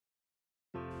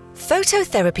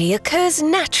Phototherapy occurs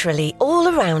naturally all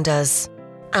around us.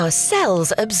 Our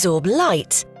cells absorb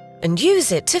light and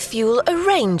use it to fuel a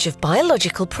range of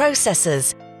biological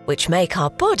processes which make our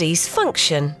bodies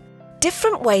function.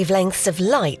 Different wavelengths of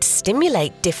light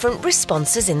stimulate different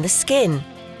responses in the skin.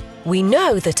 We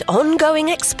know that ongoing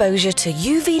exposure to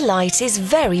UV light is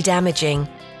very damaging,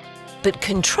 but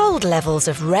controlled levels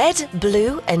of red,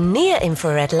 blue and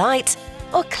near-infrared light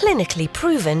are clinically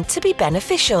proven to be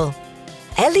beneficial.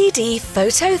 LED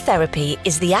phototherapy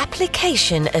is the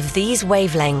application of these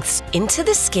wavelengths into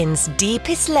the skin's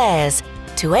deepest layers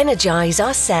to energize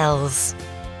our cells.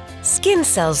 Skin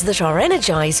cells that are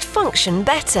energized function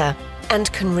better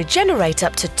and can regenerate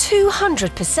up to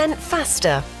 200%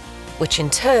 faster, which in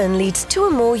turn leads to a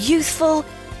more youthful,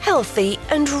 healthy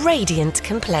and radiant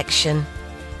complexion.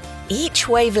 Each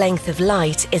wavelength of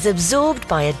light is absorbed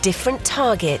by a different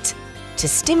target to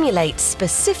stimulate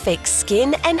specific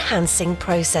skin-enhancing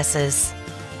processes.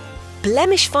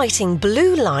 Blemish-fighting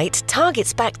blue light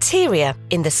targets bacteria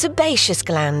in the sebaceous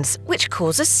glands, which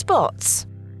causes spots.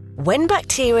 When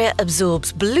bacteria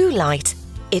absorbs blue light,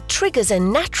 it triggers a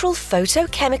natural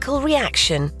photochemical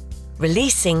reaction,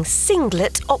 releasing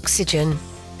singlet oxygen.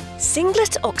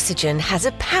 Singlet oxygen has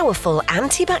a powerful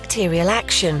antibacterial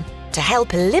action to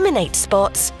help eliminate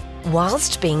spots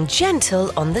whilst being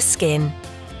gentle on the skin.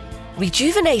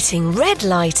 Rejuvenating red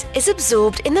light is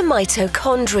absorbed in the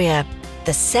mitochondria,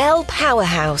 the cell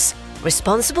powerhouse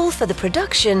responsible for the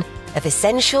production of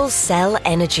essential cell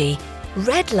energy.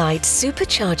 Red light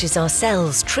supercharges our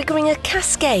cells, triggering a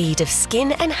cascade of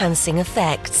skin-enhancing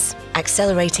effects,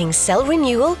 accelerating cell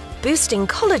renewal, boosting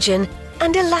collagen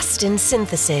and elastin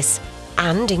synthesis,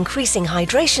 and increasing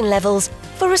hydration levels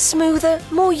for a smoother,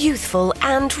 more youthful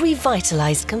and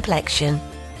revitalized complexion.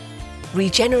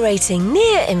 Regenerating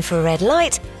near-infrared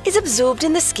light is absorbed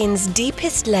in the skin's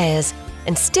deepest layers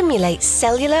and stimulates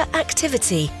cellular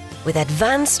activity with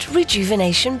advanced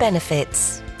rejuvenation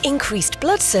benefits. Increased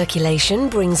blood circulation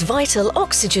brings vital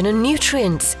oxygen and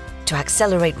nutrients to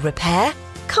accelerate repair,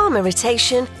 calm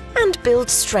irritation, and build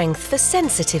strength for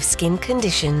sensitive skin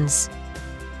conditions.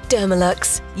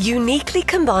 Dermalux uniquely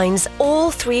combines all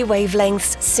three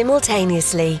wavelengths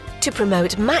simultaneously to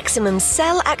promote maximum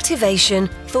cell activation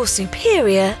for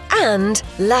superior and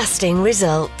lasting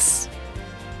results.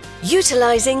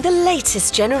 Utilizing the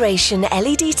latest generation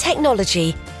LED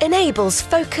technology enables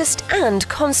focused and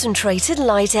concentrated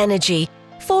light energy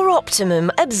for optimum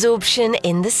absorption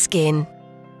in the skin.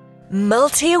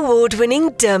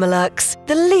 Multi-award-winning Dermalux,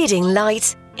 the leading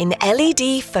light in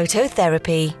LED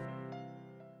phototherapy.